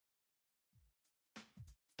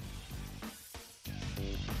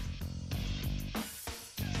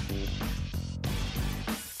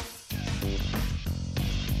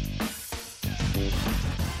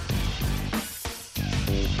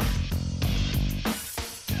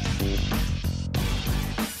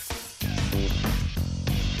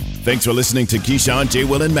Thanks for listening to Keyshawn, J.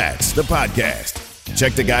 Will, and Max, the podcast.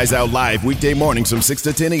 Check the guys out live weekday mornings from 6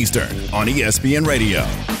 to 10 Eastern on ESPN Radio.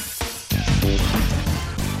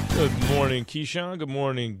 Good morning, Keyshawn. Good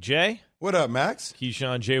morning, Jay. What up, Max?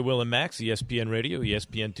 Keyshawn, J. Will, and Max, ESPN Radio,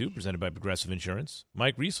 ESPN2, presented by Progressive Insurance.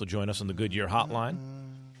 Mike Reese will join us on the Goodyear Hotline.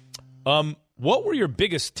 What were your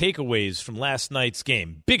biggest takeaways from last night's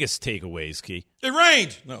game? Biggest takeaways, Key? It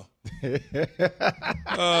rained. No.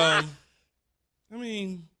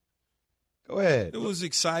 Go ahead. It was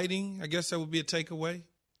exciting. I guess that would be a takeaway.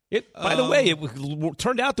 By the way, it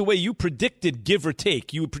turned out the way you predicted, give or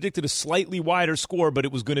take. You predicted a slightly wider score, but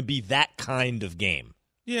it was going to be that kind of game.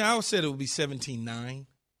 Yeah, I would say it would be 17-9.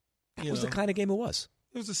 That was the kind of game it was.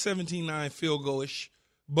 It was a 17-9 field goal-ish.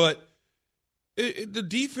 But the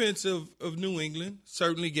defense of New England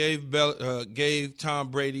certainly gave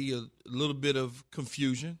Tom Brady a little bit of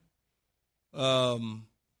confusion. I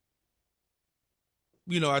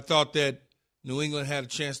thought that New England had a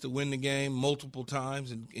chance to win the game multiple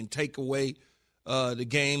times and take away the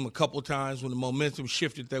game a couple times when the momentum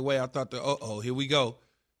shifted their way. I thought that, here we go.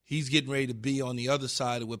 He's getting ready to be on the other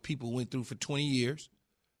side of what people went through for 20 years,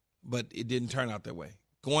 but it didn't turn out that way.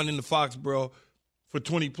 Going into Foxboro for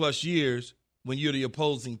 20-plus years, when you're the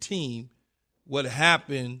opposing team, what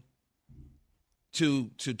happened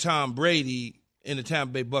to Tom Brady and the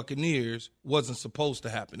Tampa Bay Buccaneers wasn't supposed to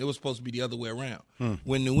happen. It was supposed to be the other way around.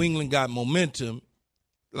 When New England got momentum,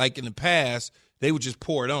 like in the past, they would just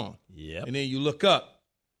pour it on. Yep. And then you look up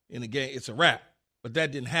in the game, it's a wrap. But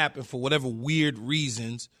that didn't happen for whatever weird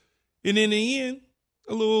reasons. And in the end,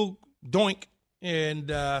 a little doink. And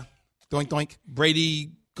doink.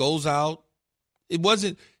 Brady goes out. He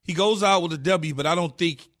goes out with a W, but I don't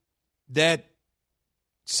think that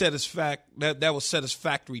was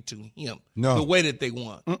satisfactory to him. No. The way that they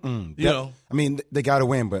won. They got to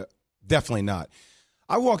win, but definitely not.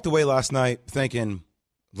 I walked away last night thinking,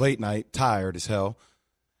 late night, tired as hell.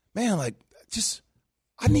 Man, I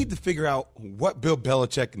need to figure out what Bill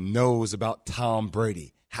Belichick knows about Tom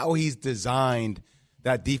Brady, how he's designed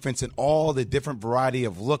that defense and all the different variety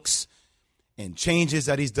of looks and changes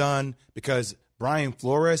that he's done, because Brian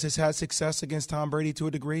Flores has had success against Tom Brady to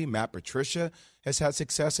a degree. Matt Patricia has had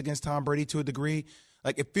success against Tom Brady to a degree.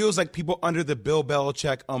 It feels like people under the Bill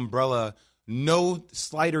Belichick umbrella know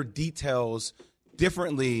slighter details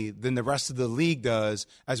differently than the rest of the league does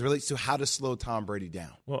as it relates to how to slow Tom Brady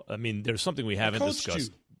down. Well, there's something we haven't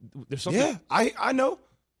discussed. I know.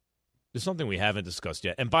 There's something we haven't discussed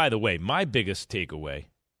yet. And by the way, my biggest takeaway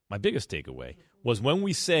was when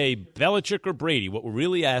we say Belichick or Brady, what we're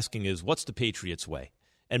really asking is, what's the Patriots' way?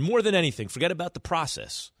 And more than anything, forget about the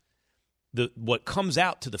process. What comes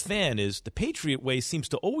out to the fan is the Patriot way seems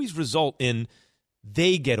to always result in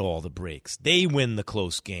they get all the breaks. They win the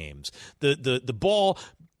close games. The ball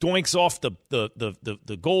doinks off the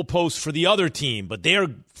goalpost for the other team, but their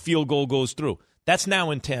field goal goes through. That's now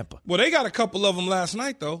in Tampa. Well, they got a couple of them last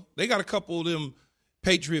night, though. They got a couple of them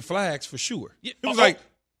Patriot flags for sure. Yeah, it was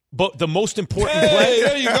but the most important play.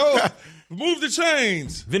 There you go. Move the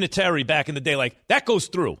chains. Vinatieri back in the day, that goes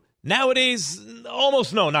through. Nowadays,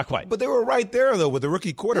 almost no, not quite. But they were right there, though, with the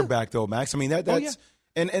rookie quarterback, though, Max. That's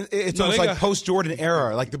and it's almost like post-Jordan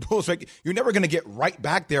era. Like the Bulls, you're never going to get right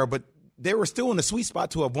back there, but they were still in the sweet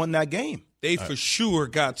spot to have won that game. They for sure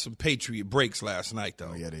got some Patriot breaks last night, though.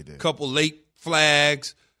 Oh, yeah, they did. Couple late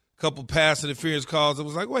flags, couple pass interference calls. It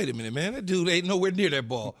was like, wait a minute, man, that dude ain't nowhere near that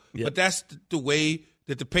ball. Yep. But that's the way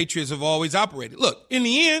that the Patriots have always operated. Look, in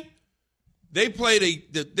the end, they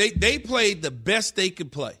played the best they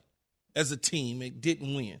could play as a team. It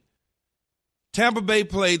didn't win. Tampa Bay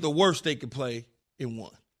played the worst they could play and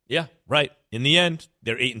won. Yeah, right. In the end,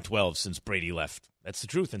 they're 8-12 since Brady left. That's the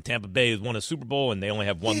truth. And Tampa Bay has won a Super Bowl, and they only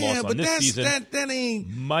have one loss on this season. That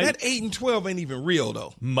 8-12 ain't even real,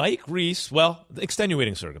 though. Mike Reese,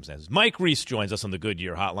 extenuating circumstances. Mike Reese joins us on the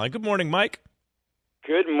Goodyear Hotline. Good morning, Mike.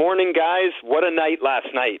 Good morning, guys. What a night last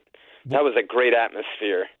night. That was a great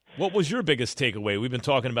atmosphere. What was your biggest takeaway? We've been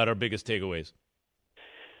talking about our biggest takeaways.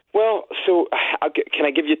 Well, can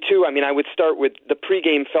I give you two? I would start with the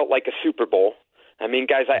pregame felt like a Super Bowl.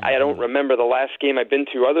 Guys, I don't remember the last game I've been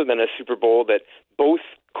to other than a Super Bowl that both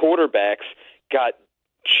quarterbacks got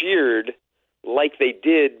cheered like they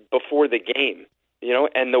did before the game,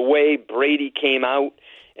 and the way Brady came out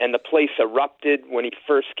and the place erupted when he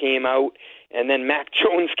first came out, and then Mac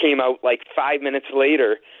Jones came out 5 minutes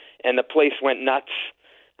later and the place went nuts.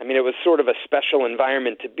 It was sort of a special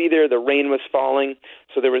environment to be there. The rain was falling,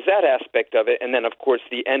 so there was that aspect of it. And then, of course,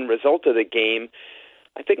 the end result of the game.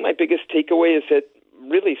 I think my biggest takeaway is that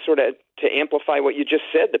really sort of to amplify what you just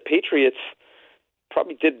said, the Patriots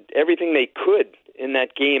probably did everything they could in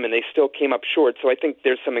that game, and they still came up short. So I think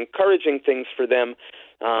there's some encouraging things for them.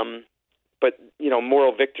 But,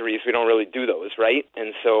 moral victories, we don't really do those, right?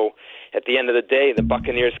 And so at the end of the day, the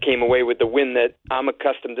Buccaneers came away with the win that I'm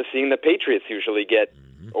accustomed to seeing the Patriots usually get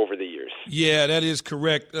over the years. Yeah, that is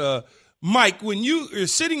correct. Mike, when you're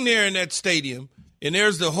sitting there in that stadium, and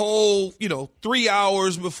there's the whole, 3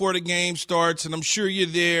 hours before the game starts, and I'm sure you're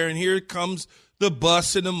there, and here comes the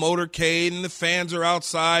bus and the motorcade, and the fans are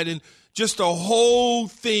outside, and just a whole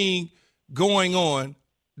thing going on.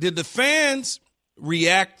 Did the fans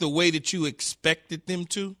react the way that you expected them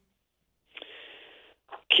to?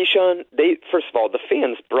 Keyshawn, first of all, the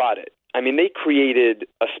fans brought it. I mean, they created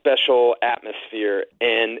a special atmosphere,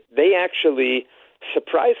 and they actually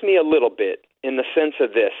surprised me a little bit in the sense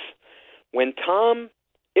of this. When Tom,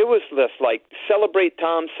 it was this like, celebrate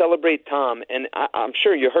Tom, and I'm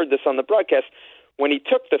sure you heard this on the broadcast. When he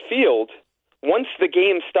took the field, once the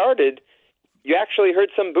game started, you actually heard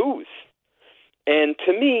some boos. And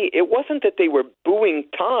to me, it wasn't that they were booing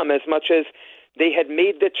Tom as much as they had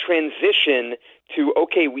made the transition to,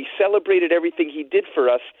 okay, we celebrated everything he did for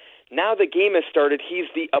us. Now the game has started. He's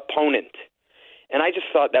the opponent. And I just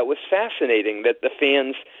thought that was fascinating that the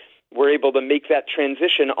fans were able to make that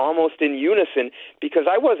transition almost in unison, because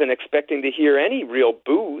I wasn't expecting to hear any real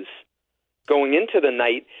boos going into the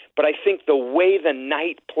night. But I think the way the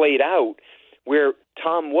night played out, where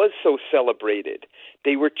Tom was so celebrated,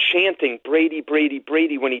 they were chanting Brady, Brady,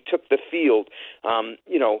 Brady when he took the field,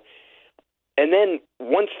 and then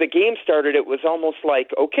once the game started, it was almost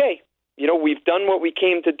like, okay, we've done what we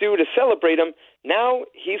came to do to celebrate him. Now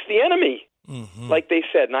he's the enemy, like they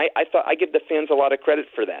said. And I thought I give the fans a lot of credit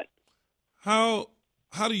for that. How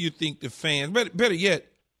do you think the fans, better yet,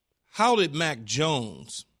 how did Mac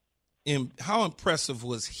Jones, how impressive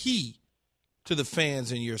was he to the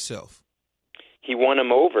fans and yourself? He won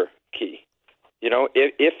him over, Key.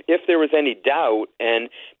 If there was any doubt, and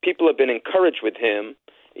people have been encouraged with him,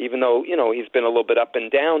 even though, he's been a little bit up and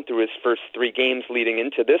down through his first 3 games leading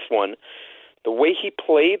into this one, the way he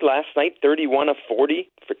played last night, 31 of 40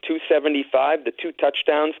 for 275, the 2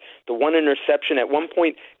 touchdowns, the 1 interception, at one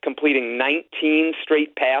point completing 19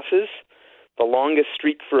 straight passes, the longest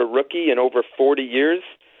streak for a rookie in over 40 years,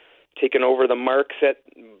 taking over the marks that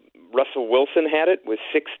Russell Wilson had it with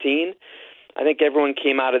 16. I think everyone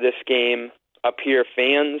came out of this game up here,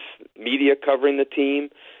 fans, media covering the team,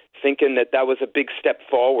 thinking that was a big step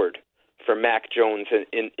forward for Mac Jones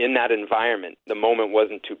in that environment. The moment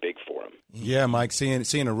wasn't too big for him. Yeah, Mike,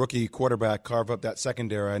 seeing a rookie quarterback carve up that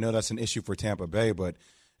secondary, I know that's an issue for Tampa Bay, but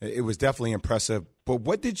it was definitely impressive. But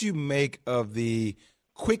what did you make of the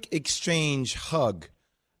quick exchange hug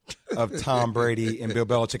of Tom Brady and Bill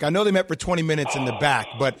Belichick? I know they met for 20 minutes in the back,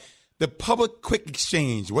 but the public quick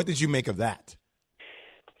exchange, what did you make of that?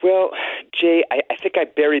 Well, Jay, I think I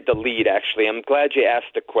buried the lead, actually. I'm glad you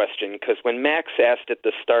asked the question, because when Max asked at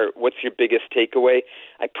the start, what's your biggest takeaway,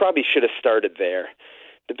 I probably should have started there.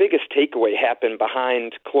 The biggest takeaway happened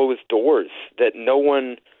behind closed doors that no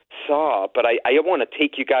one saw, but I want to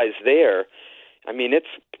take you guys there. I mean, it's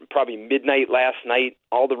probably midnight last night.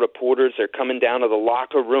 All the reporters are coming down to the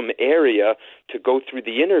locker room area to go through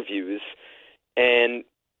the interviews, and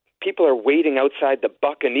people are waiting outside the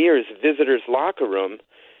Buccaneers visitors' locker room.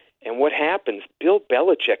 And what happens? Bill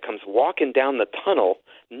Belichick comes walking down the tunnel,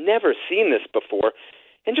 never seen this before,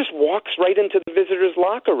 and just walks right into the visitors'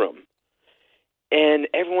 locker room. And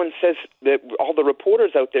everyone says that all the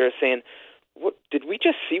reporters out there are saying, "What did we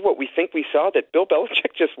just see? What we think we saw? That Bill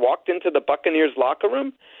Belichick just walked into the Buccaneers' locker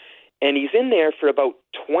room, and he's in there for about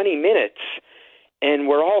 20 minutes, and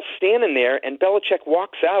we're all standing there, and Belichick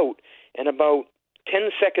walks out, and about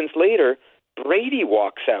 10 seconds later, Brady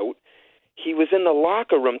walks out. He was in the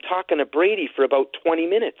locker room talking to Brady for about 20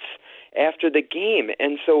 minutes after the game."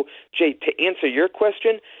 And so, Jay, to answer your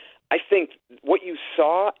question, I think what you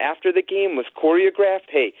saw after the game was choreographed.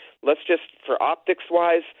 Hey, let's just, for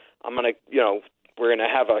optics-wise, we're going to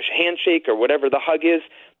have a handshake or whatever the hug is,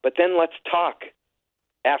 but then let's talk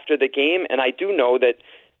after the game. And I do know that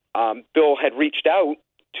Bill had reached out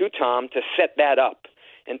to Tom to set that up.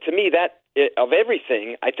 And to me, of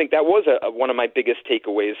everything, I think that was one of my biggest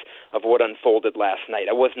takeaways of what unfolded last night.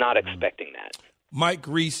 I was not expecting that. Mike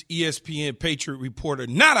Reese, ESPN Patriot reporter,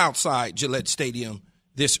 not outside Gillette Stadium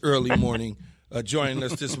this early morning, joining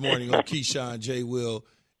us this morning on Keyshawn, J. Will,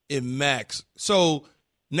 and Max. So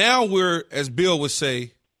now we're, as Bill would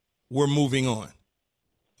say, we're moving on.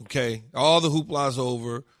 Okay? All the hoopla's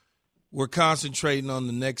over. We're concentrating on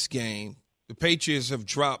the next game. The Patriots have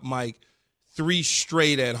dropped, Mike, 3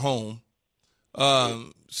 straight at home.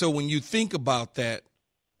 So when you think about that,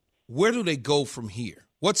 where do they go from here?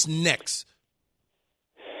 What's next?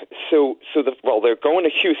 They're going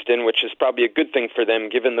to Houston, which is probably a good thing for them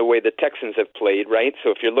given the way the Texans have played, right? So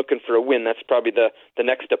if you're looking for a win, that's probably the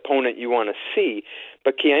next opponent you want to see.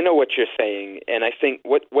 But, Key, I know what you're saying, and I think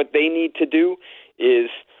what they need to do is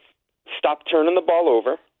stop turning the ball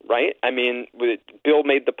over, right? I mean, Bill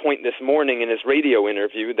made the point this morning in his radio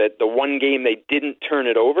interview that the one game they didn't turn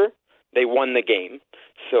it over, they won the game.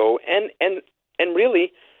 So, and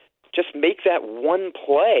really just make that one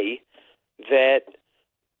play that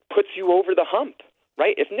puts you over the hump,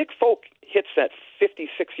 right? If Nick Folk hits that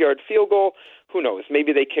 56-yard field goal, who knows?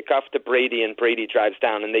 Maybe they kick off to Brady and Brady drives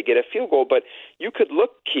down and they get a field goal. But you could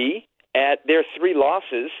look, Key, at their 3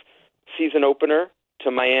 losses, season opener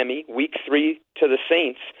to Miami, week 3 to the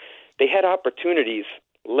Saints. They had opportunities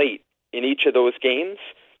late in each of those games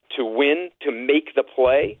to win, to make the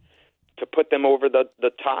play, to put them over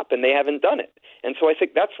the top, and they haven't done it. And so I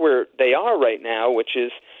think that's where they are right now, which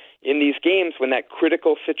is in these games when that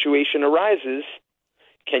critical situation arises,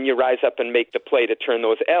 can you rise up and make the play to turn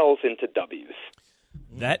those L's into W's?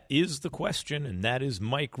 That is the question, and that is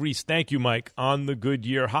Mike Reese. Thank you, Mike, on the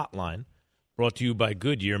Goodyear Hotline. Brought to you by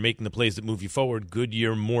Goodyear, making the plays that move you forward.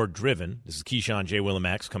 Goodyear, more driven. This is Keyshawn, J. Will, and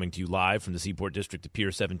Max coming to you live from the Seaport District of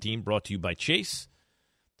Pier 17, brought to you by Chase.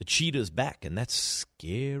 The Cheetah's back, and that's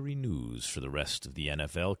scary news for the rest of the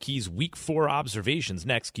NFL. Key's Week 4 observations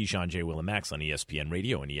next. Keyshawn, J. Will, and Max on ESPN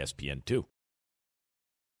Radio and ESPN2.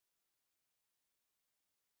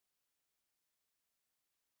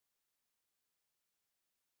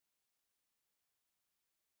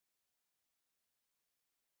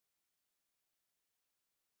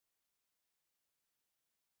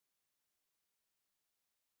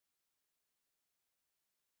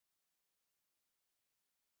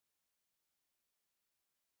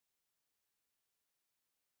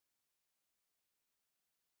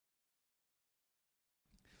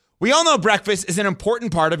 We all know breakfast is an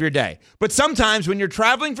important part of your day, but sometimes when you're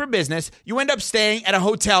traveling for business, you end up staying at a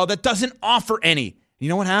hotel that doesn't offer any. You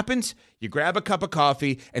know what happens? You grab a cup of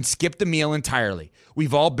coffee and skip the meal entirely.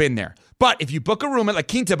 We've all been there. But if you book a room at La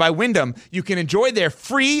Quinta by Wyndham, you can enjoy their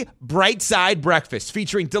free Bright Side breakfast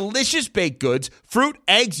featuring delicious baked goods, fruit,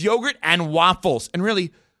 eggs, yogurt, and waffles. And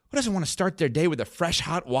really, who doesn't want to start their day with a fresh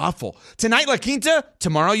hot waffle? Tonight, La Quinta,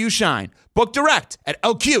 tomorrow you shine. Book direct at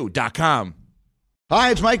lq.com. Hi,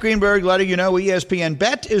 it's Mike Greenberg letting you know ESPN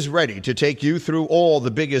Bet is ready to take you through all the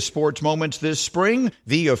biggest sports moments this spring.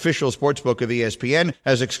 The official sportsbook of ESPN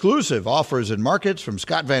has exclusive offers and markets from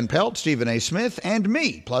Scott Van Pelt, Stephen A. Smith, and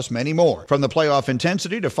me, plus many more. From the playoff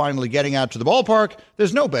intensity to finally getting out to the ballpark,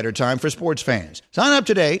 there's no better time for sports fans. Sign up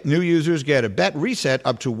today. New users get a bet reset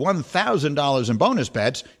up to $1,000 in bonus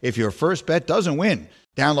bets if your first bet doesn't win.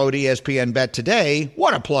 Download ESPN Bet today.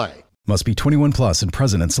 What a play. Must be 21 plus and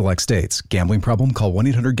present in select states. Gambling problem? Call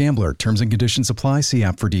 1-800-GAMBLER. Terms and conditions apply. See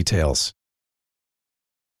app for details.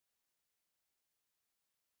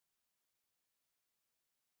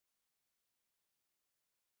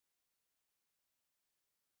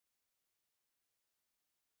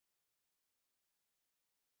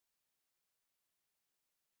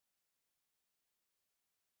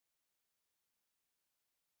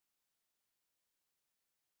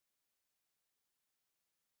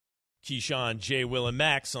 Keyshawn, J. Will, and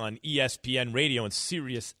Max on ESPN Radio and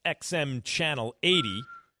Sirius XM Channel 80.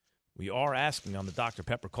 We are asking on the Dr.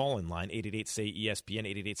 Pepper call-in line,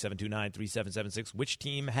 888-SAY-ESPN, 888-729-3776, which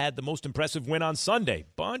team had the most impressive win on Sunday?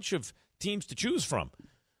 Bunch of teams to choose from.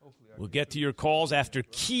 We'll get to your calls after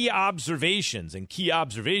Key Observations, and Key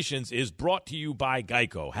Observations is brought to you by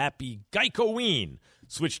Geico. Happy Geico-ween.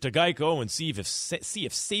 Switch to Geico and see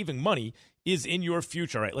if saving money is in your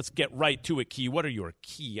future. All right, let's get right to it, Key. What are your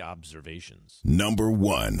key observations? Number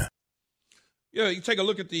 1. Yeah, you take a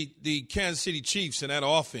look at the Kansas City Chiefs and that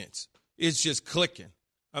offense. It's just clicking.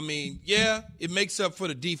 I mean, yeah, it makes up for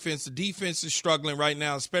the defense. The defense is struggling right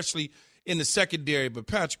now, especially in the secondary. But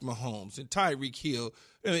Patrick Mahomes and Tyreek Hill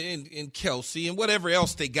and Kelsey and whatever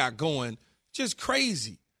else they got going, just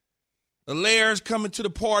crazy. Alaire's coming to the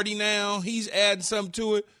party now. He's adding something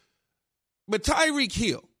to it. But Tyreek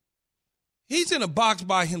Hill, he's in a box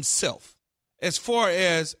by himself as far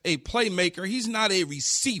as a playmaker. He's not a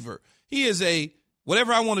receiver. He is a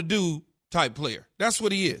whatever I want to do type player. That's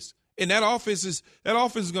what he is. And that offense is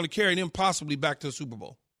going to carry them possibly back to the Super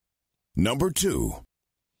Bowl. Number 2,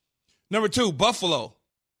 Buffalo.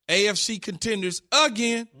 AFC contenders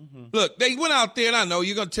again. Mm-hmm. Look, they went out there, and I know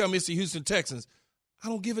you're going to tell me it's the Houston Texans. I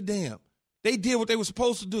don't give a damn. They did what they were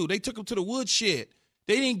supposed to do. They took them to the woodshed.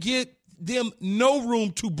 They didn't get them no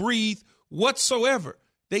room to breathe whatsoever.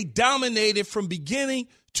 They dominated from beginning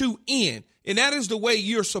to end. And that is the way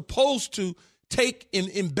you're supposed to take and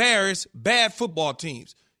embarrass bad football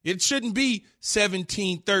teams. It shouldn't be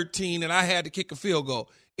 17-13 and I had to kick a field goal.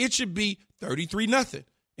 It should be 33-0,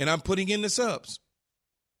 and I'm putting in the subs.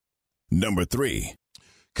 Number 3.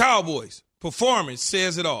 Cowboys. Performance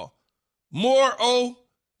says it all. More O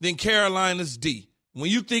than Carolina's D. When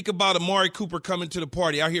you think about Amari Cooper coming to the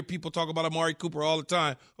party, I hear people talk about Amari Cooper all the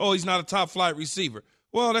time. Oh, he's not a top-flight receiver.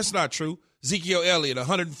 Well, that's not true. Ezekiel Elliott,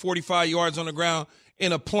 145 yards on the ground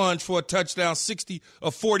in a plunge for a touchdown, a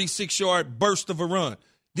 46-yard burst of a run.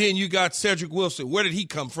 Then you got Cedric Wilson. Where did he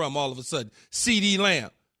come from all of a sudden? CeeDee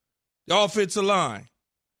Lamb, the offensive line,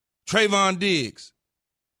 Trayvon Diggs.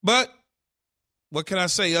 But what can I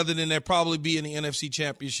say other than they'll probably be in the NFC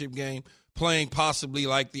Championship game playing possibly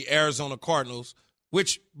like the Arizona Cardinals,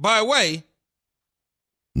 which, by the way,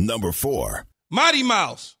 Number 4. Mighty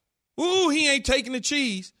Mouse. Ooh, he ain't taking the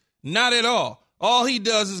cheese. Not at all. All he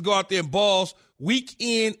does is go out there and balls week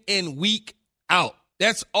in and week out.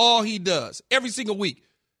 That's all he does every single week.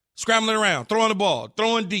 Scrambling around, throwing the ball,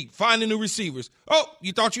 throwing deep, finding new receivers. Oh,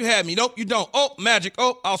 you thought you had me. Nope, you don't. Oh, magic.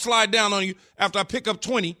 Oh, I'll slide down on you after I pick up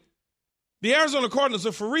 20. The Arizona Cardinals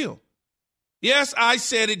are for real. Yes, I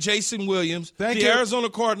said it, Jason Williams. Thank the you. Arizona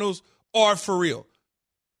Cardinals are for real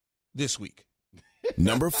this week.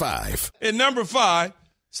 Number 5. And number 5,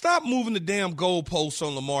 stop moving the damn goalposts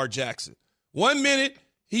on Lamar Jackson. 1 minute,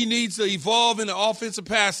 he needs to evolve in the offensive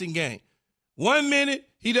passing game. 1 minute,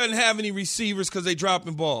 he doesn't have any receivers because they're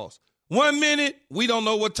dropping balls. 1 minute, we don't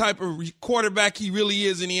know what type of quarterback he really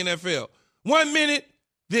is in the NFL. 1 minute,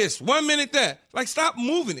 this. 1 minute, that. Like, stop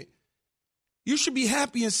moving it. You should be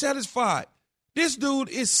happy and satisfied. This dude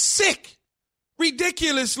is sick,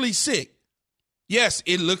 ridiculously sick. Yes,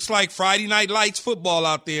 it looks like Friday Night Lights football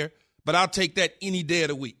out there, but I'll take that any day of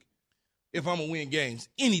the week. If I'm going to win games,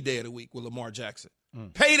 any day of the week with Lamar Jackson.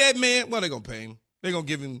 Pay that man. Well, they're going to pay him. They're going to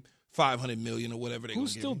give him $500 million or whatever they're going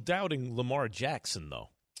to give him. Who's still doubting Lamar Jackson, though?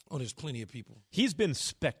 Oh, there's plenty of people. He's been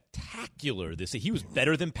spectacular this year. He was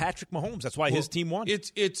better than Patrick Mahomes. That's why his team won.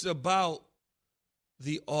 It's about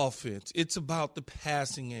the offense. It's about the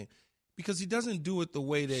passing game. Because he doesn't do it the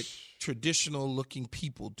way that traditional-looking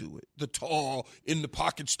people do it. The tall, in the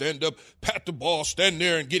pocket, stand up, pat the ball, stand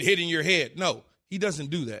there, and get hit in your head. No, he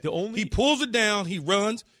doesn't do that. He pulls it down, he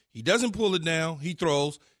runs. He doesn't pull it down, he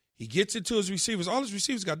throws. He gets it to his receivers. All his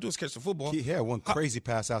receivers got to do is catch the football. He had one crazy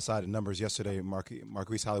pass outside the numbers yesterday,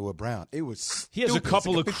 Marquise Hollywood Brown. It was He has a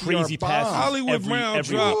couple of crazy passes.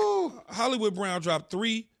 Hollywood Brown dropped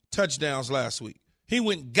 3 touchdowns last week. He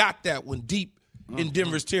went and got that one deep in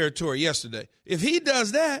Denver's territory yesterday. If he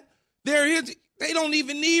does that, they don't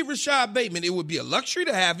even need Rashad Bateman. It would be a luxury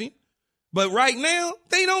to have him. But right now,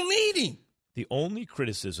 they don't need him. The only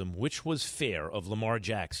criticism, which was fair, of Lamar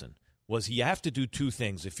Jackson was you have to do 2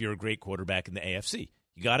 things if you're a great quarterback in the AFC.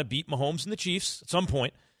 You got to beat Mahomes and the Chiefs at some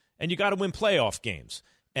point, and you got to win playoff games.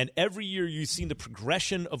 And every year you've seen the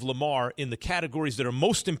progression of Lamar in the categories that are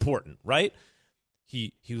most important, right?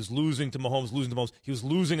 He was losing to Mahomes, He was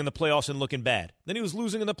losing in the playoffs and looking bad. Then he was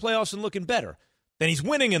losing in the playoffs and looking better. Then he's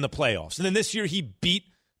winning in the playoffs. And then this year he beat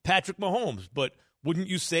Patrick Mahomes. But wouldn't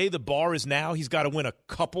you say the bar is now he's got to win a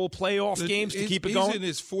couple playoff games to keep it going? He's in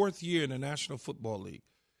his 4th year in the National Football League.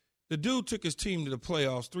 The dude took his team to the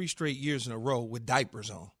playoffs 3 straight years in a row with diapers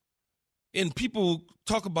on. And people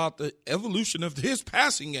talk about the evolution of his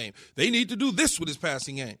passing game. They need to do this with his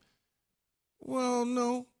passing game. Well,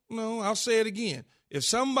 no, I'll say it again. If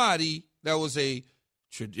somebody that was a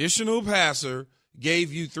traditional passer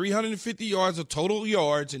gave you 350 yards of total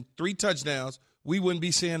yards and 3 touchdowns, we wouldn't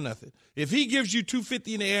be saying nothing. If he gives you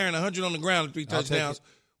 250 in the air and 100 on the ground and 3 touchdowns,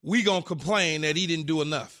 we going to complain that he didn't do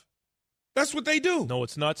enough. That's what they do. No,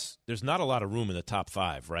 it's nuts. There's not a lot of room in the top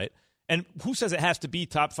 5, right? And who says it has to be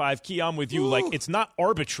top 5? Key, I'm with you. Like, it's not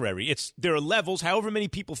arbitrary. There are levels. However many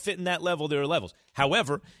people fit in that level, there are levels.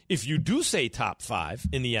 However, if you do say top 5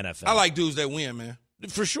 in the NFL. I like dudes that win, man.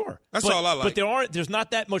 For sure. That's all I like. But there's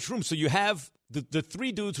not that much room. So you have the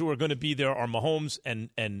 3 dudes who are going to be there are Mahomes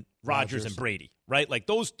and Rodgers and Brady, right? Like,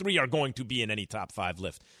 those 3 are going to be in any top 5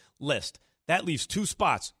 list. That leaves 2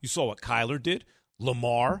 spots. You saw what Kyler did,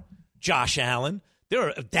 Lamar, Josh Allen. There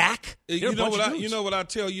are Dak. You know what I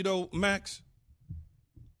tell you, though, Max?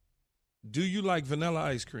 Do you like vanilla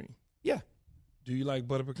ice cream? Yeah. Do you like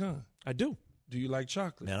butter pecan? I do. Do you like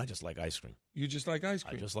chocolate? Man, I just like ice cream. You just like ice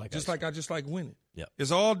cream? I just like ice cream. I just like winning. Yeah.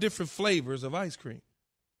 It's all different flavors of ice cream.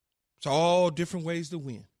 It's all different ways to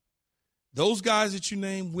win. Those guys that you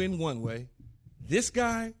name win one way. This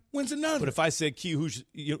guy wins another. But if I said, Key,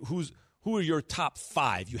 who are your top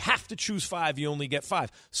 5? You have to choose 5. You only get 5.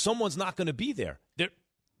 Someone's not going to be there.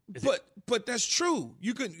 But that's true.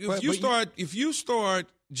 You could if you start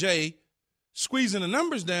Jay squeezing the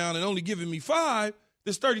numbers down and only giving me 5,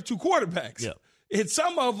 there's 32 quarterbacks. Yeah. And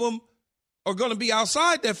some of them are going to be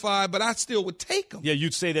outside that 5, but I still would take them. Yeah,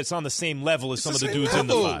 you'd say that's on the same level as some of the dudes level.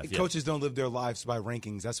 in the 5. Yeah. Coaches don't live their lives by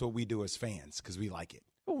rankings. That's what we do as fans because we like it.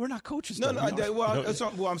 Well, we're not coaches. No, that's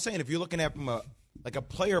what I'm saying. If you're looking at from a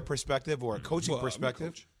player perspective or a coaching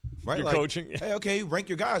perspective, right? You're like, coaching. Hey, okay, rank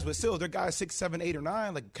your guys, but still, they're guys 6, 7, 8, or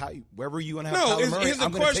 9. Like wherever you want to have No, Kyler Murray,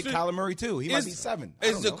 I'm going to take question- Kyler Murray too. He might be 7.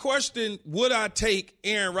 Is the question, would I take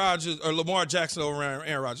Aaron Rodgers or Lamar Jackson over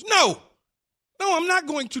Aaron Rodgers? No, I'm not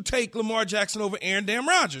going to take Lamar Jackson over Aaron damn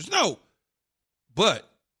Rodgers. No. But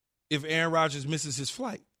if Aaron Rodgers misses his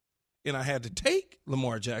flight and I had to take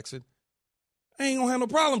Lamar Jackson, I ain't going to have no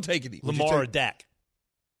problem taking him. Lamar or Dak?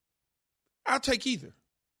 I'll take either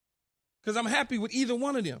because I'm happy with either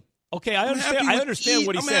one of them. Okay, I understand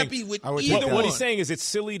what he's saying. I'm happy with I would either take that. one. What he's saying is it's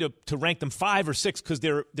silly to rank them 5 or 6 because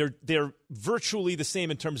they're virtually the same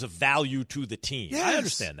in terms of value to the team. Yes. I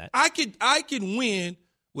understand that. I can win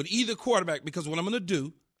with either quarterback because what I'm going to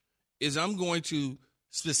do is I'm going to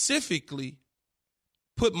specifically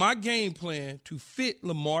put my game plan to fit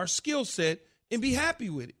Lamar's skill set and be happy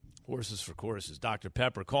with it. Horses for courses. Dr.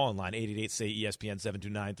 Pepper, call in line 888-SAY-ESPN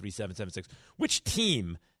 729-3776. Which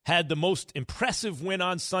team had the most impressive win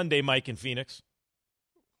on Sunday, Mike, in Phoenix?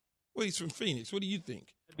 Well, he's from Phoenix. What do you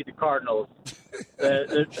think? The Cardinals.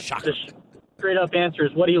 The straight-up answer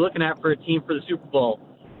is, what are you looking at for a team for the Super Bowl?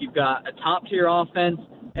 You've got a top-tier offense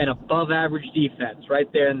and above-average defense right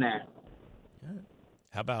there and there.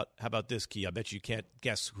 How about this, Key? I bet you can't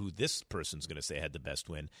guess who this person's going to say had the best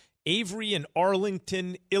win. Avery in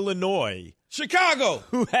Arlington, Illinois. Chicago.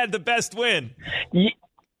 Who had the best win? Key,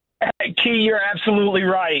 you're absolutely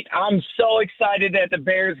right. I'm so excited that the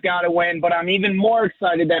Bears got a win, but I'm even more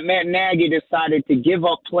excited that Matt Nagy decided to give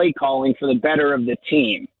up play calling for the better of the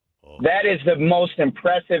team. Oh. That is the most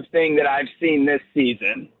impressive thing that I've seen this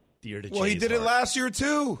season. Well, he did it last year,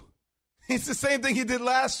 too. It's the same thing he did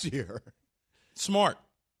last year. Smart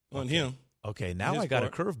on him. Okay, now I got a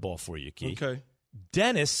curveball for you, Key. Okay.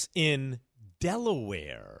 Dennis in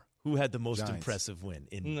Delaware. Who had the most impressive win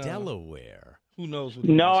in Delaware? Who knows?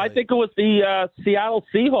 I think it was the Seattle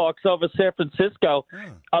Seahawks over San Francisco.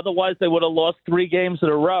 Otherwise, they would have lost 3 games in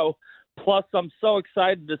a row. Plus, I'm so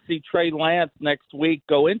excited to see Trey Lance next week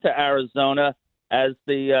go into Arizona as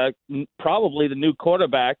the probably the new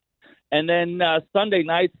quarterback. And then Sunday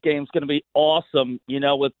night's game is going to be awesome,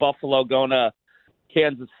 with Buffalo going to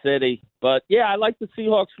Kansas City. But, yeah, I like the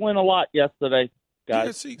Seahawks win a lot yesterday,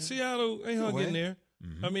 guys. Yeah, Seattle, they hung in there.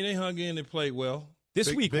 Mm-hmm. I mean, they hung in and played well.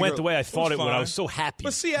 This week went the way I thought it would. I was so happy.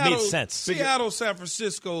 But Seattle, made sense. Seattle, San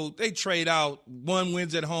Francisco, they trade out. One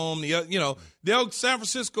wins at home. They'll San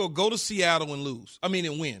Francisco go to Seattle and lose. And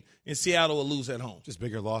win. And Seattle will lose at home. Just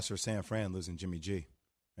bigger loss for San Fran losing Jimmy G.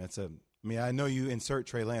 I know you insert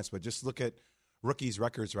Trey Lance, but just look at rookies'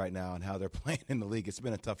 records right now and how they're playing in the league. It's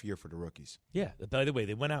been a tough year for the rookies. Yeah. By the way,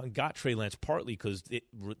 they went out and got Trey Lance partly because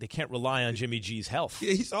they can't rely on Jimmy G's health.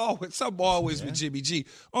 Yeah, he's always with Jimmy G.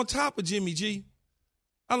 On top of Jimmy G,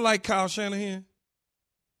 I like Kyle Shanahan.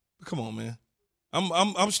 Come on, man.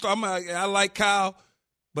 I like Kyle,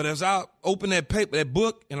 but as I open that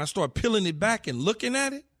book, and I start peeling it back and looking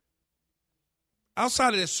at it,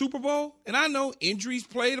 outside of that Super Bowl, and I know injuries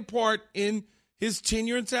played a part in his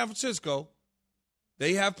tenure in San Francisco.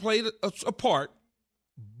 They have played a part,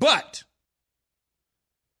 but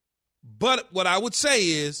what I would say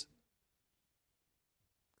is,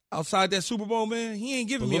 outside that Super Bowl, man, he ain't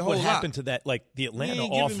giving me a whole lot. What happened to that, like the Atlanta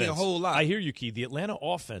offense? Giving me a whole lot. I hear you, Key. The Atlanta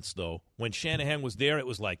offense, though, when Shanahan was there, it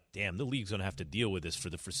was like, damn, the league's going to have to deal with this for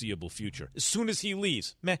the foreseeable future. As soon as he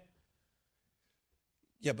leaves, meh.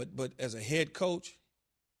 Yeah, but as a head coach,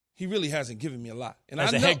 he really hasn't given me a lot. And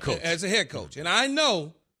as a head coach. And I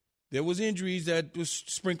know there was injuries that was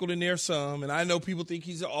sprinkled in there some, and I know people think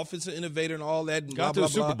he's an offensive innovator and all that. And got blah, to blah,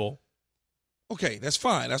 the Super blah. Bowl. Okay, that's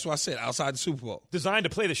fine. That's why I said outside the Super Bowl. Designed to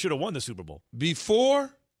play that should have won the Super Bowl.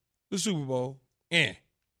 Before the Super Bowl,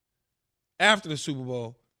 After the Super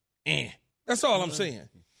Bowl, That's all I'm saying.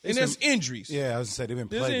 And there's injuries. Yeah, I was going to say they've been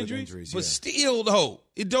plagued with injuries. But still, though,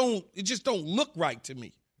 it just don't look right to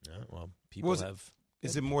me. Yeah, well, people have.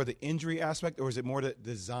 Is it more the injury aspect, or is it more the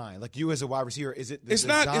design? Like you as a wide receiver, is it the It's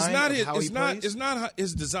design not. It's not. of how It's he not. plays? It's not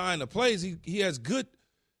his design of plays. He has good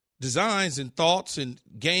designs and thoughts and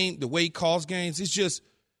game. The way he calls games. It's just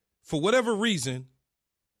for whatever reason,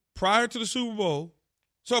 prior to the Super Bowl.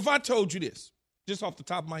 So if I told you this, just off the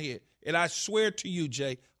top of my head, and I swear to you,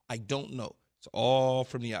 Jay, I don't know. It's all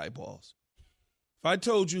from the eyeballs. If I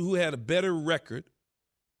told you who had a better record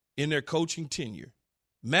in their coaching tenure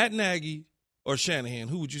Matt Nagy or Shanahan,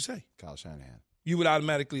 who would you say? Kyle Shanahan. You would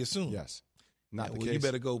automatically assume. Yes. Not the Well, case. you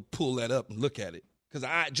better go pull that up and look at it. Because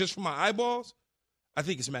just from my eyeballs, I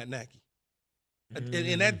think it's Matt Nagy.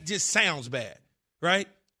 And that just sounds bad, right?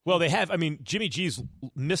 Well, they have. I mean, Jimmy G's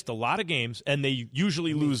missed a lot of games, and they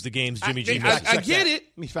usually lose the games Jimmy G misses. I get it.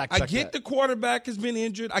 Let me fact I check get that. the quarterback has been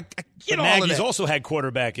injured. I get But all Nagy's of that. also had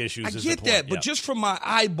quarterback issues. I is the get point. that, but Yeah. just from my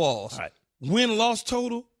eyeballs, All right. win-loss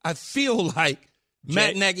total, I feel like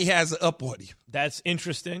Matt Nagy has an up on you. That's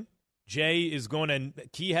interesting. Jay is going to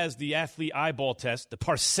 – he has the athlete eyeball test, the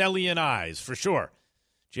Parcellian eyes, for sure.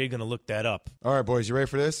 Jay going to look that up. All right, boys, you ready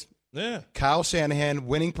for this? Yeah. Kyle Shanahan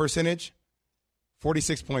winning percentage,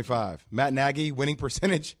 46.5. Matt Nagy winning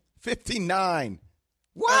percentage, 59.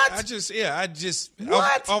 What? I just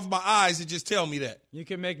What? off my eyes, it just tell me that. You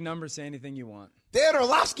can make numbers say anything you want. Dan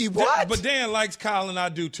Orlovsky, what? But Dan likes Kyle and I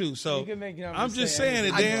do too. So You can make numbers I'm just say saying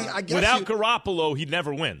it, anything. Dan. I guess Without you- Garoppolo, he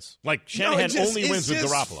never wins. Like, Shanahan only wins with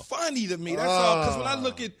Garoppolo. It's funny to me. That's all. Because when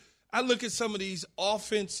I look at some of these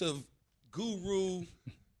offensive guru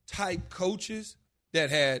type coaches that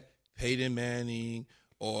had Peyton Manning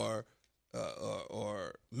or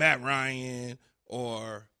Matt Ryan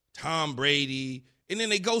or Tom Brady, and then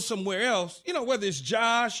they go somewhere else. You know, whether it's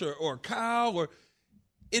Josh or Kyle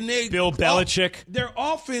and they Bill Belichick. their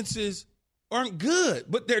offenses aren't good,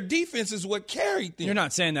 but their defense is what carried them. You're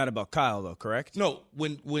not saying that about Kyle, though, correct? No,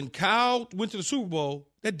 when Kyle went to the Super Bowl,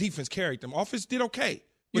 that defense carried them. Offense did okay.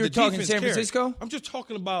 but You're the talking defense San carried. Francisco? I'm just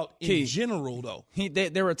talking about in Key. general, though.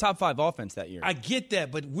 They were a top 5 offense that year. I get that,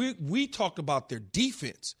 but we talked about their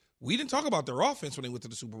defense. We didn't talk about their offense when they went to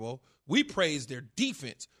the Super Bowl. We praised their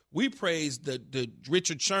defense. We praised the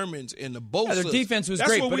Richard Shermans and the Bosa's. Yeah, their defense was That's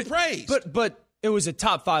great. what but we praised. But it was a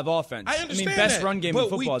top 5 offense. I understand mean, best that, run game but in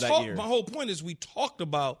football that year. My whole point is we talked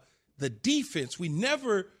about the defense. We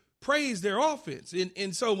never praised their offense.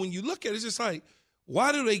 And so when you look at it, it's just like,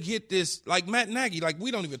 why do they get this? Like Matt Nagy, like we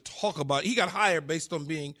don't even talk about it. He got hired based on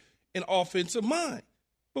being an offensive mind.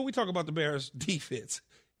 But we talk about the Bears' defense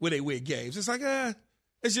when they win games. It's like,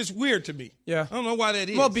 it's just weird to me. Yeah. I don't know why that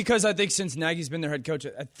is. Well, because I think since Nagy's been their head coach,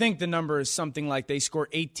 I think the number is something like they score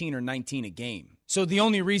 18 or 19 a game. So the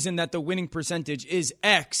only reason that the winning percentage is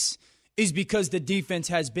X is because the defense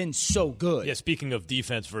has been so good. Yeah, speaking of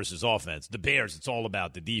defense versus offense, the Bears, it's all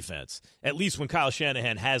about the defense. At least when Kyle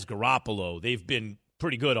Shanahan has Garoppolo, they've been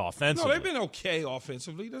pretty good offensively. No, they've been okay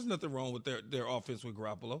offensively. There's nothing wrong with their offense with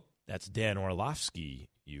Garoppolo. That's Dan Orlovsky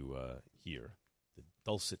you hear. The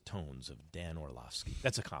dulcet tones of Dan Orlovsky.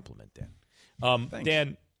 That's a compliment, Dan.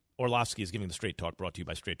 Dan Orlovsky is giving the Straight Talk, brought to you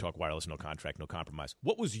by Straight Talk Wireless. No contract, no compromise.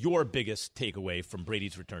 What was your biggest takeaway from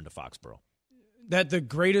Brady's return to Foxboro? That the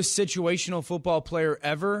greatest situational football player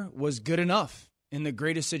ever was good enough in the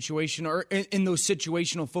greatest situation or in those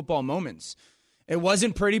situational football moments. It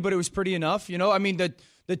wasn't pretty, but it was pretty enough. You know, I mean, the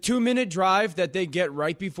 2-minute drive that they get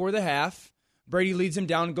right before the half, Brady leads them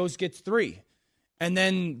down and gets 3. And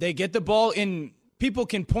then they get the ball in. People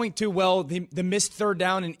can point to, well, the missed 3rd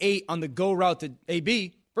down and 8 on the go route to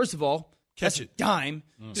AB. First of all, Catch that's it. a dime,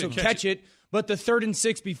 so catch it. But the 3rd and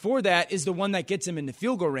 6 before that is the one that gets him in the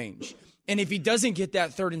field goal range. And if he doesn't get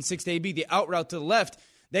that 3rd and 6 to AB, the out route to the left,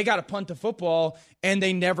 they got to punt the football, and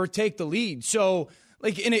they never take the lead. So,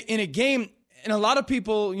 like, in a game, and a lot of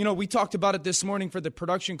people, you know, we talked about it this morning for the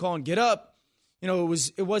production call and Get Up, you know,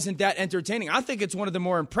 it wasn't that entertaining. I think it's one of the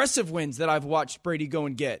more impressive wins that I've watched Brady go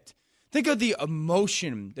and get. Think of the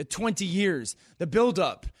emotion, the 20 years, the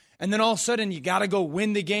buildup, and then all of a sudden you got to go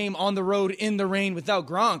win the game on the road in the rain without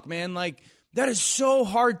Gronk, man. Like, that is so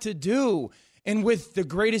hard to do. And with the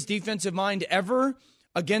greatest defensive mind ever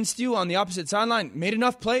against you on the opposite sideline, made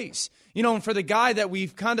enough plays. You know, and for the guy that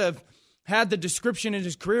we've kind of had the description in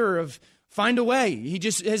his career of find a way. He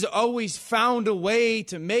just has always found a way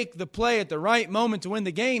to make the play at the right moment to win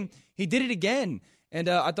the game. He did it again. And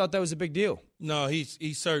I thought that was a big deal. No, he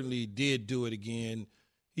certainly did do it again.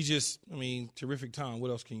 He just, I mean, terrific time.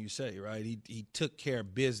 What else can you say, right? He took care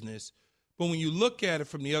of business. But when you look at it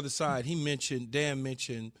from the other side, Dan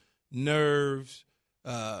mentioned nerves,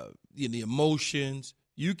 the emotions.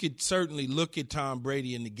 You could certainly look at Tom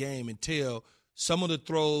Brady in the game and tell some of the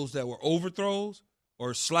throws that were overthrows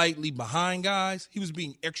or slightly behind guys, he was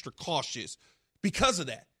being extra cautious because of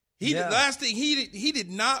that. Last thing, he did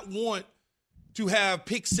not want to have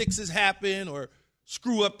pick sixes happen or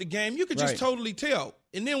screw up the game. You could just totally tell.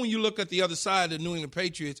 And then when you look at the other side of the New England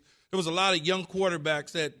Patriots, there was a lot of young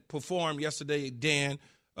quarterbacks that performed yesterday, Dan,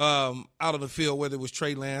 out of the field, whether it was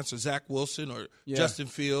Trey Lance or Zach Wilson or Justin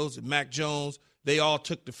Fields and Mac Jones. They all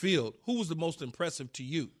took the field. Who was the most impressive to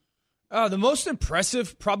you? The most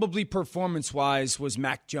impressive, probably performance-wise, was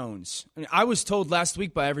Mac Jones. I mean, I was told last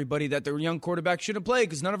week by everybody that their young quarterback shouldn't play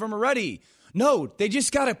because none of them are ready. No, they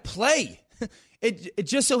just got to play. It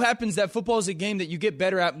just so happens that football is a game that you get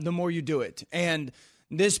better at the more you do it. And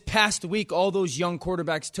this past week, all those young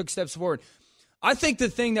quarterbacks took steps forward. I think the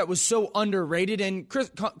thing that was so underrated, and Chris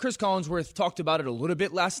Collinsworth talked about it a little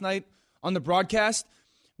bit last night on the broadcast,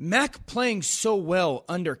 Mac playing so well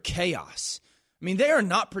under chaos. I mean, they are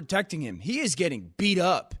not protecting him. He is getting beat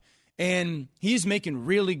up, and he's making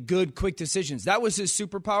really good, quick decisions. That was his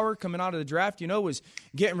superpower coming out of the draft, was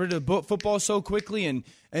getting rid of the football so quickly and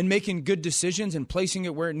making good decisions and placing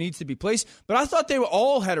it where it needs to be placed. But I thought they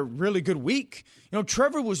all had a really good week.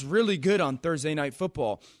 Trevor was really good on Thursday Night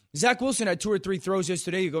Football. Zach Wilson had 2 or 3 throws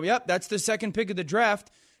yesterday. You go, yep, that's the second pick of the draft.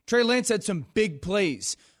 Trey Lance had some big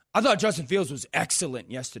plays. I thought Justin Fields was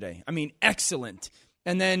excellent yesterday. I mean, excellent.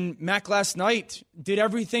 And then Mac last night did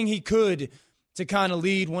everything he could to kind of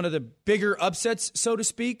lead one of the bigger upsets, so to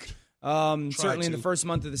speak, certainly in the first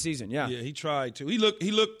month of the season. Yeah, he tried to. He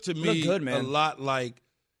looked to me good, man. A lot like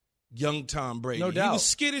young Tom Brady. No doubt. He was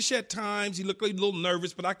skittish at times. He looked like a little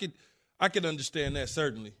nervous, but I could understand that,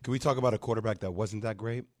 certainly. Can we talk about a quarterback that wasn't that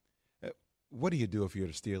great? What do you do if you're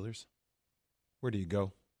the Steelers? Where do you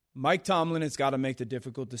go? Mike Tomlin has got to make the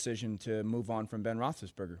difficult decision to move on from Ben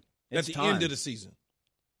Roethlisberger. At the end of the season.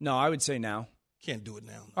 No, I would say now. Can't do it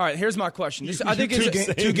now. All right, here's my question. I think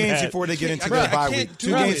it's 2 games before they get into their bye week.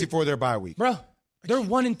 2 games before their bye week. Bro, they're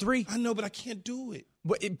 1-3. I know, but I can't do it.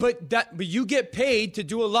 But you get paid to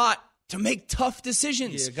do a lot to make tough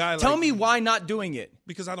decisions. Yeah, Tell me why not doing it.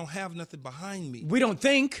 Because I don't have nothing behind me. We don't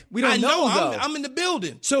think. We don't know. I'm in the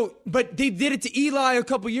building. So, but they did it to Eli a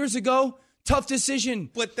couple years ago. Tough decision.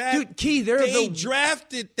 But that, dude, Key, they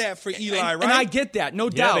drafted that for Eli, right? And I get that, no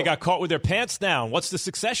doubt. Yeah, they got caught with their pants down. What's the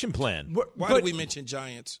succession plan? Why did we mention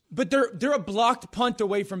Giants? But they're a blocked punt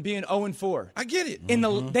away from being 0-4. I get it.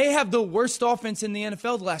 They have the worst offense in the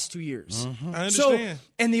NFL the last 2 years. I understand.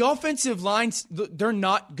 And the offensive lines, they're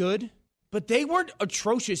not good, but they weren't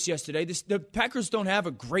atrocious yesterday. The Packers don't have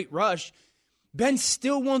a great rush. Ben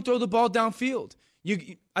still won't throw the ball downfield.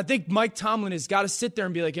 I think Mike Tomlin has got to sit there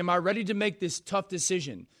and be like, am I ready to make this tough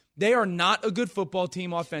decision? They are not a good football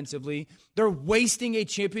team offensively. They're wasting a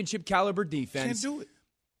championship caliber defense. Can't do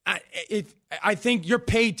it. I think you're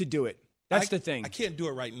paid to do it. That's the thing. I can't do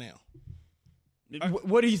it right now.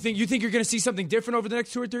 What do you think? You think you're going to see something different over the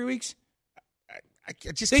next 2 or 3 weeks? I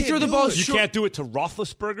just they can't threw the do ball. it. You can't do it to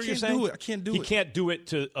Roethlisberger, you're saying? I can't do it. He can't do it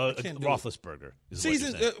to Roethlisberger.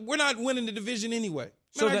 We're not winning the division anyway.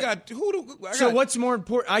 So what's more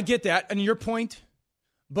important? I get that, and your point.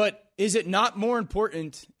 But is it not more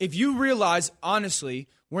important if you realize, honestly,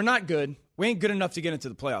 we're not good. We ain't good enough to get into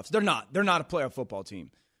the playoffs. They're not. They're not a playoff football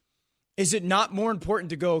team. Is it not more important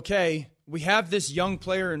to go, okay, we have this young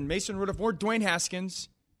player in Mason Rudolph or Dwayne Haskins,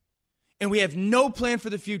 and we have no plan for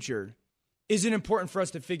the future? Is it important for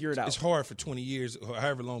us to figure it out? It's hard for 20 years or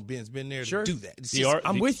however long Ben's been there to do that.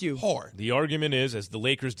 I'm with you. Hard. The argument is, as the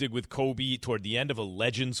Lakers did with Kobe toward the end of a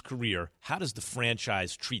legend's career, how does the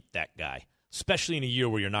franchise treat that guy, especially in a year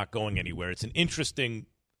where you're not going anywhere? It's an interesting,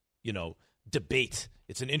 debate.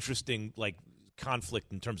 It's an interesting,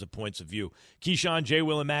 conflict in terms of points of view. Keyshawn, J.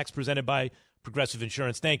 Will, and Max, presented by Progressive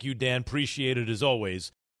Insurance. Thank you, Dan. Appreciate it as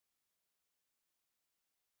always.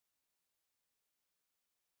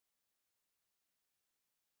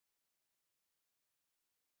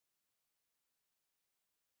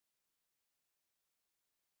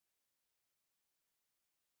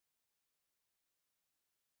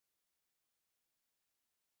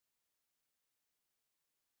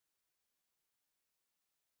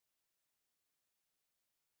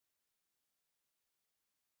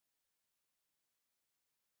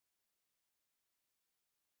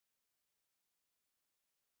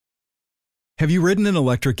 Have you ridden an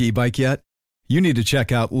electric e-bike yet? You need to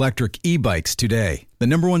check out Electric E-Bikes today, the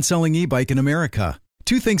 #1 selling e-bike in America.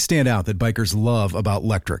 2 things stand out that bikers love about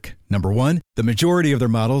Electric. Number 1, the majority of their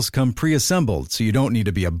models come pre-assembled, so you don't need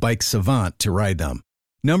to be a bike savant to ride them.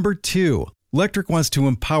 Number 2, Electric wants to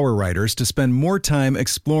empower riders to spend more time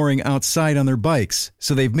exploring outside on their bikes,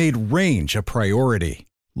 so they've made range a priority.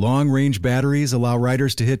 Long-range batteries allow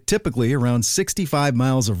riders to hit typically around 65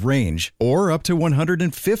 miles of range or up to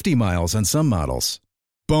 150 miles on some models.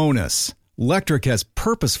 Bonus, Electric has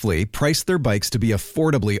purposefully priced their bikes to be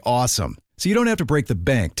affordably awesome, so you don't have to break the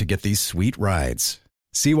bank to get these sweet rides.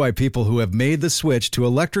 See why people who have made the switch to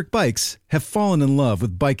electric bikes have fallen in love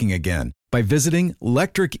with biking again by visiting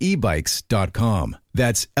electricebikes.com.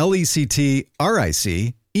 That's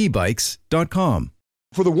LECTRIC ebikes.com.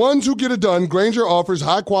 For the ones who get it done, Grainger offers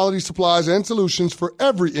high-quality supplies and solutions for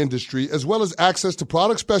every industry, as well as access to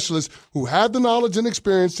product specialists who have the knowledge and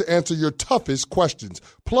experience to answer your toughest questions.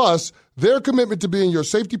 Plus, their commitment to being your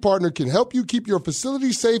safety partner can help you keep your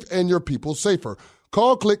facility safe and your people safer.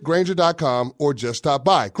 Call, click Grainger.com, or just stop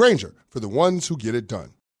by. Grainger, for the ones who get it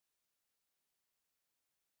done.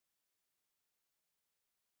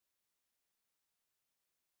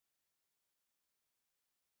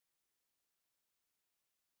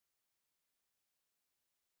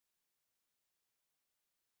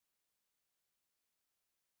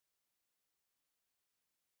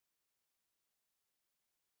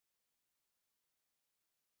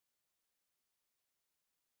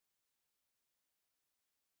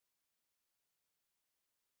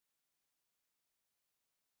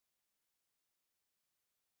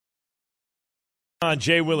 On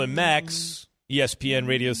Jay, Will, and Max, ESPN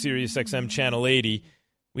Radio Sirius XM Channel 80.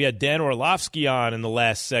 We had Dan Orlovsky on in the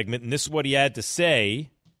last segment, and this is what he had to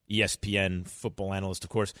say, ESPN football analyst,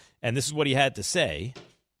 of course, and this is what he had to say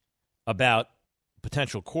about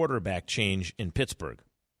potential quarterback change in Pittsburgh.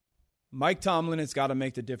 Mike Tomlin has got to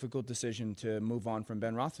make the difficult decision to move on from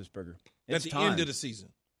Ben Roethlisberger. It's At the time. end of the season.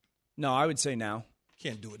 No, I would say now.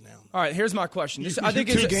 Can't do it now. All right, here's my question. I think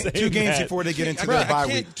two games before they get into their bye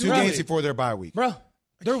week. 2 games before their bye week. Bro,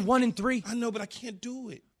 they're 1-3. I know, but I can't do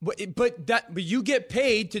it. But you get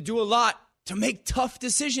paid to do a lot to make tough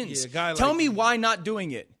decisions. Yeah, Tell me why not doing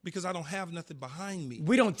it. Because I don't have nothing behind me.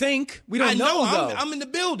 We don't think. We don't know, though. I'm in the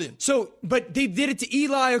building. So, but they did it to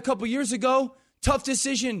Eli a couple years ago. Tough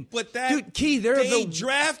decision. But that, dude, Key, they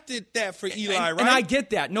drafted that for Eli, right? And I get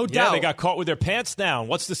that, no doubt. Yeah, they got caught with their pants down.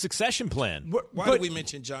 What's the succession plan? Why did we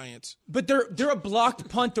mention Giants? But they're a blocked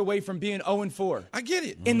punt away from being 0-4. I get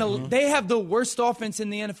it. They have the worst offense in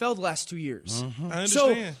the NFL the last 2 years. I understand.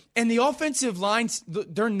 So, and the offensive lines,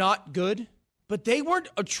 they're not good, but they weren't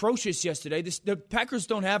atrocious yesterday. The Packers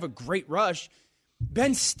don't have a great rush.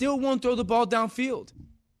 Ben still won't throw the ball downfield.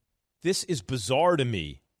 This is bizarre to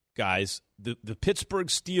me, guys. The Pittsburgh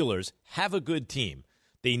Steelers have a good team.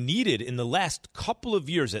 They needed in the last couple of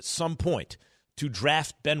years at some point to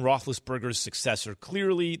draft Ben Roethlisberger's successor.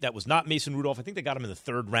 Clearly, that was not Mason Rudolph. I think they got him in the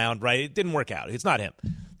 3rd round, right? It didn't work out. It's not him.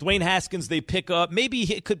 Dwayne Haskins they pick up.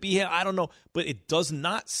 Maybe it could be him. I don't know. But it does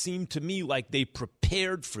not seem to me like they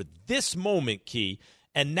prepared for this moment, Key.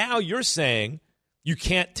 And now you're saying you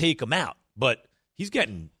can't take him out. But he's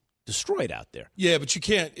getting destroyed out there. Yeah, but you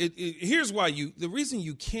can't. Here's why the reason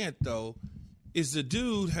you can't, though, is the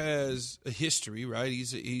dude has a history, right?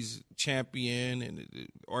 He's a champion and the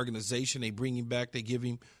organization. They bring him back. They give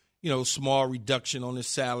him, small reduction on his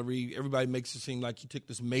salary. Everybody makes it seem like he took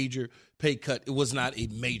this major pay cut. It was not a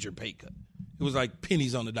major pay cut. It was like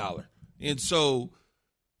pennies on the dollar. And so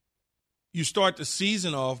you start the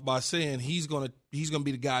season off by saying he's gonna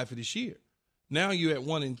be the guy for this year. Now you're at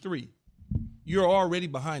 1-3. You're already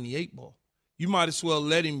behind the 8 ball. You might as well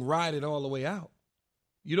let him ride it all the way out.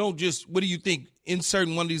 You don't just, what do you think,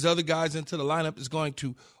 inserting one of these other guys into the lineup is going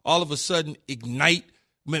to all of a sudden ignite?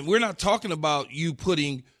 I mean, we're not talking about you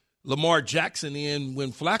putting Lamar Jackson in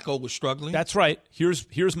when Flacco was struggling. That's right.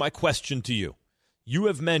 Here's my question to you. You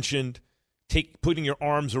have mentioned putting your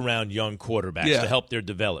arms around young quarterbacks to help their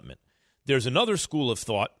development. There's another school of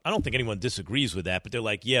thought. I don't think anyone disagrees with that, but they're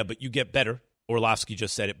like, yeah, but you get better. Orlovsky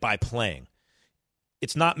just said it, by playing.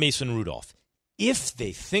 It's not Mason Rudolph. If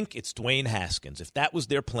they think it's Dwayne Haskins, if that was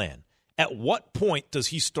their plan, at what point does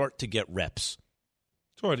he start to get reps?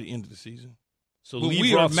 Toward the end of the season. So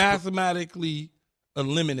we are mathematically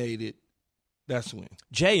eliminated. That's when.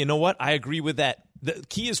 Jay, you know what? I agree with that. The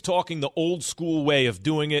Key is talking the old school way of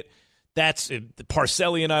doing it. That's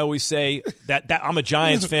Parcelli and I always say that I'm a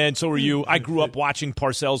Giants fan. So are you. I grew up watching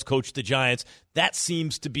Parcells coach the Giants. That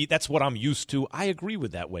seems to be that's what I'm used to. I agree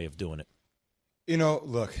with that way of doing it.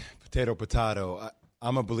 Look, potato.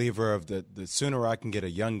 I'm a believer of the sooner I can get a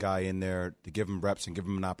young guy in there to give him reps and give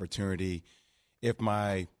him an opportunity. If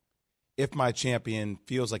my champion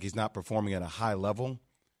feels like he's not performing at a high level,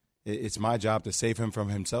 it's my job to save him from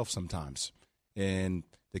himself sometimes. And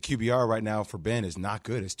the QBR right now for Ben is not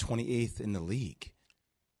good. It's 28th in the league.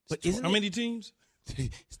 But how many teams?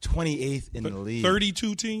 It's 28th in the league.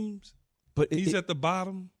 32 teams? But he's at the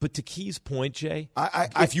bottom. But to Key's point, Jay,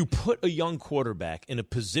 if you put a young quarterback in a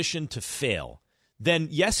position to fail, then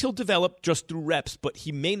yes, he'll develop just through reps, but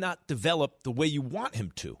he may not develop the way you want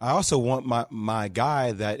him to. I also want my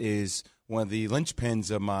guy that is one of the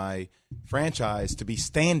linchpins of my franchise to be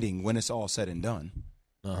standing when it's all said and done.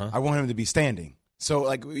 I want him to be standing.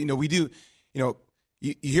 So, we do, you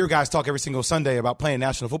hear guys talk every single Sunday about playing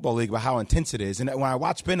National Football League, about how intense it is. And when I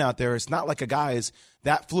watch Ben out there, it's not like a guy is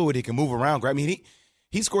that fluid. He can move around. I mean,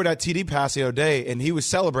 he scored that TD pass the other day, and he was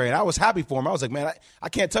celebrating. I was happy for him. I was like, man, I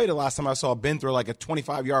can't tell you the last time I saw Ben throw like a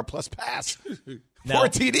 25-yard plus pass for a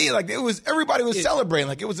TD. Like, everybody was celebrating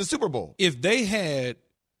like it was a Super Bowl. If they had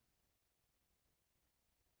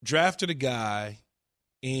drafted a guy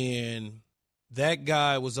and that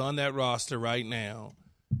guy was on that roster right now,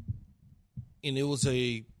 and it was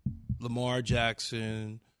a Lamar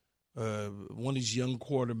Jackson, one of these young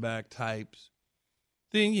quarterback types,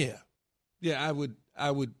 then I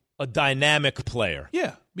would. A dynamic player.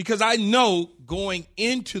 Yeah, because I know going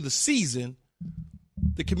into the season,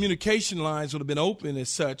 the communication lines would have been open as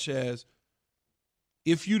such as,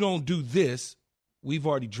 if you don't do this, we've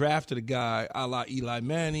already drafted a guy a la Eli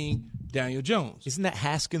Manning, Daniel Jones. Isn't that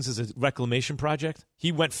Haskins as a reclamation project?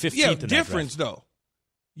 He went 15th in that difference draft. though.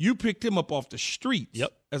 You picked him up off the streets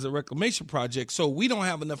as a reclamation project, so we don't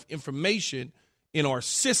have enough information in our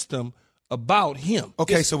system about him.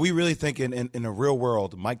 Okay, so we really think in the real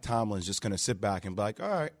world, Mike Tomlin's just going to sit back and be like, all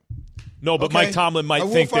right. No, but Mike Tomlin might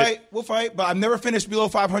think that we'll fight, but I've never finished below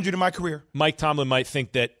 500 in my career. Mike Tomlin might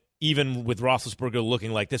think that even with Roethlisberger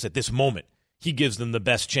looking like this at this moment, he gives them the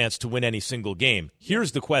best chance to win any single game.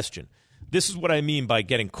 Here's the question. This is what I mean by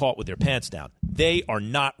getting caught with their pants down. They are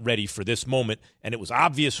not ready for this moment, and it was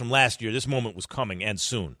obvious from last year this moment was coming and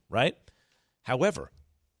soon, right? However,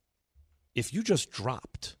 if you just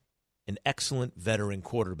dropped an excellent veteran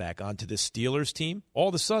quarterback onto this Steelers team, all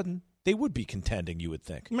of a sudden they would be contending, you would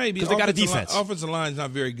think. Maybe because they got a defense. Offensive line's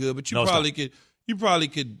not very good, but you probably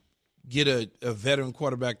could get a veteran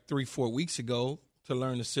quarterback 3-4 weeks ago to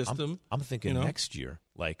learn the system. I'm thinking next year,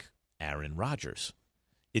 like Aaron Rodgers.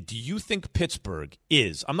 Do you think Pittsburgh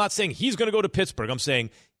is? I'm not saying he's going to go to Pittsburgh. I'm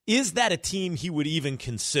saying, is that a team he would even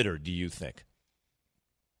consider, do you think,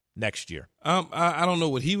 next year? I don't know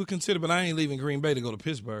what he would consider, but I ain't leaving Green Bay to go to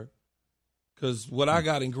Pittsburgh. Because what I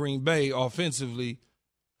got in Green Bay offensively,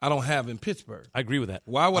 I don't have in Pittsburgh. I agree with that.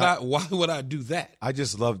 Why would I do that? I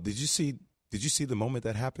just love. Did you see the moment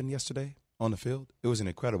that happened yesterday on the field? It was an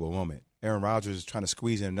incredible moment. Aaron Rodgers is trying to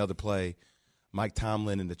squeeze in another play. Mike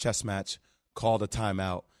Tomlin in the chess match called a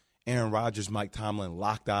timeout. Aaron Rodgers, Mike Tomlin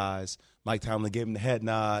locked eyes. Mike Tomlin gave him the head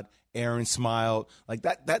nod. Aaron smiled. Like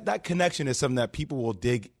that connection is something that people will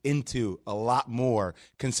dig into a lot more,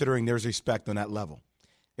 considering there's respect on that level.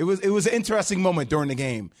 It was an interesting moment during the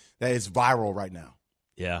game that is viral right now.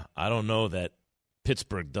 Yeah, I don't know that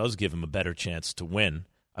Pittsburgh does give him a better chance to win.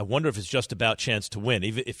 I wonder if it's just about chance to win.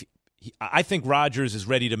 Even if I think Rodgers is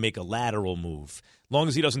ready to make a lateral move, as long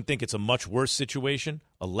as he doesn't think it's a much worse situation,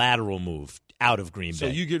 a lateral move out of Green Bay. So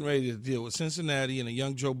you're getting ready to deal with Cincinnati and a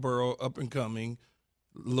young Joe Burrow up and coming,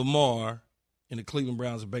 Lamar, and the Cleveland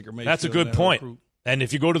Browns and Baker Mayfield. That's a good point. And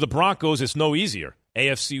if you go to the Broncos, it's no easier.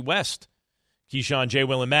 AFC West. Keyshawn, J.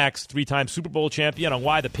 Will, and Max, 3-time Super Bowl champion, on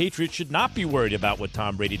why the Patriots should not be worried about what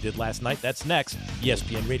Tom Brady did last night. That's next.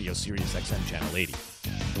 ESPN Radio, Sirius XM Channel 80.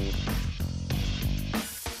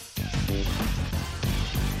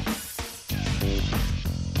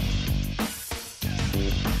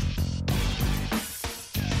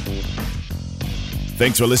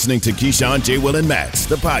 Thanks for listening to Keyshawn, J. Will, and Max,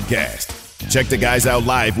 the podcast. Check the guys out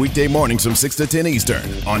live weekday mornings from 6 to 10 Eastern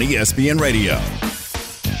on ESPN Radio.